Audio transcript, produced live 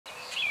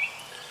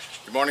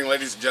Good morning,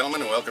 ladies and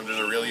gentlemen, and welcome to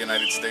the Real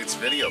United States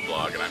video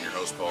blog. And I'm your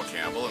host, Paul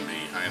Campbell, and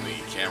behind the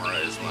camera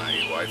is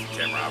my wife and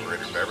camera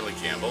operator, Beverly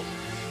Campbell.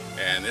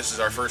 And this is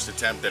our first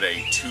attempt at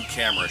a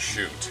two-camera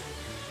shoot.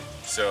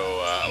 So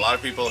a lot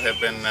of people have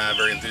been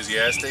very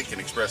enthusiastic and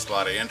expressed a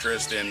lot of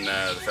interest in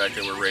the fact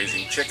that we're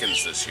raising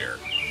chickens this year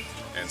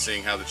and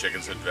seeing how the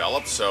chickens have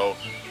developed. So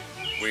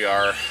we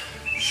are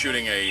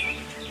shooting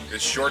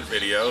this short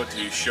video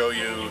to show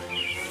you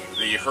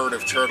the herd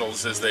of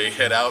turtles as they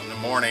head out in the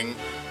morning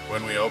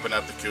when we open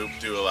up the coop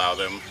to allow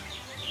them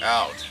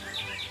out.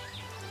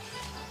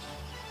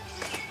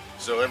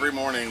 So every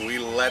morning we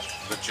let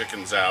the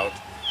chickens out,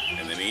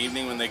 and in the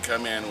evening when they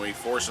come in we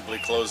forcibly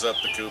close up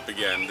the coop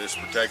again. This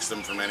protects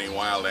them from any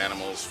wild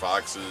animals,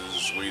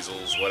 foxes,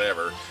 weasels,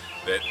 whatever,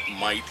 that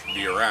might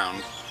be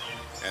around,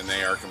 and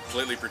they are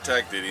completely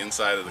protected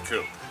inside of the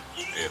coop.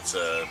 It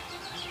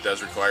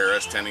does require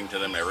us tending to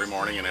them every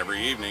morning and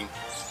every evening,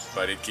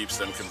 but it keeps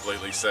them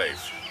completely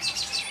safe.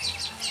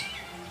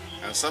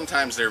 Now,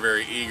 sometimes they're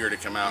very eager to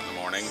come out in the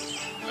morning.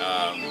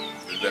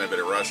 There's been a bit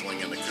of rustling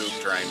in the coop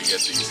trying to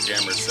get these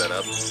cameras set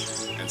up,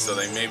 and so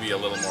they may be a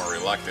little more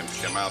reluctant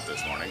to come out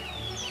this morning.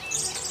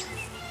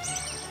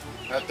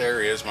 But there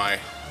is my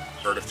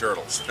herd of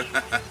turtles.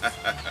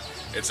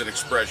 It's an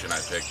expression I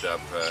picked up.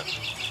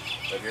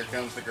 But here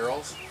comes the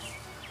girls.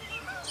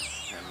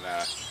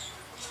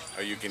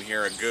 And you can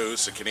hear a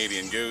goose, a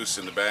Canadian goose,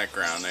 in the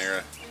background.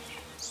 They're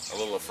a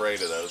little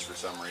afraid of those for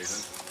some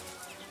reason.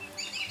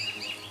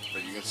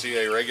 But you can see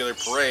a regular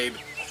parade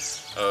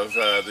of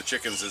the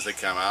chickens as they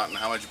come out, and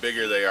how much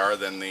bigger they are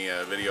than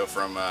the video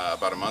from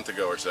about a month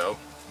ago or so.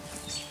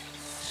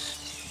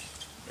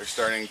 They're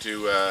starting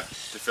to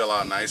fill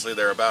out nicely.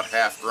 They're about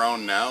half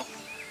grown now.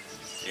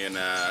 In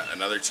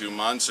another 2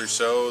 months or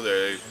so,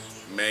 they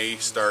may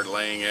start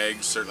laying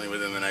eggs, certainly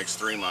within the next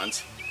 3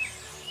 months.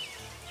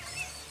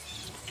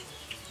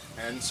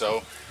 And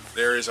so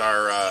there is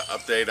our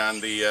update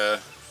on the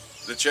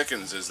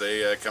chickens as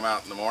they come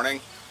out in the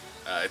morning.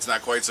 It's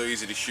not quite so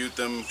easy to shoot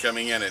them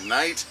coming in at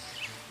night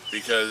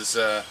because,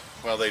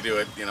 well, they do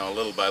it,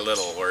 little by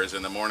little, whereas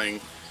in the morning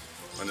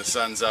when the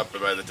sun's up,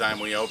 by the time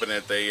we open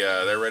it,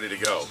 they're ready to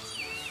go.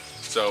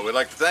 So we'd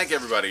like to thank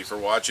everybody for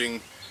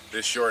watching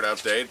this short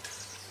update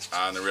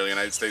on the Real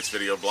United States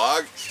video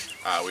blog.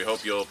 We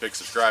hope you'll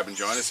subscribe and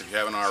join us if you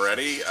haven't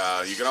already.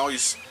 You can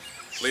always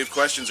leave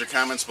questions or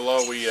comments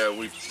below. We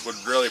would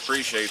really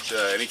appreciate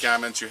any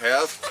comments you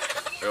have.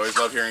 We always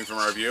love hearing from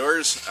our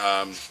viewers.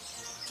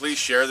 Please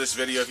share this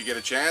video if you get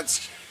a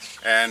chance,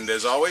 and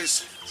as always,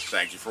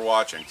 thank you for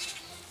watching.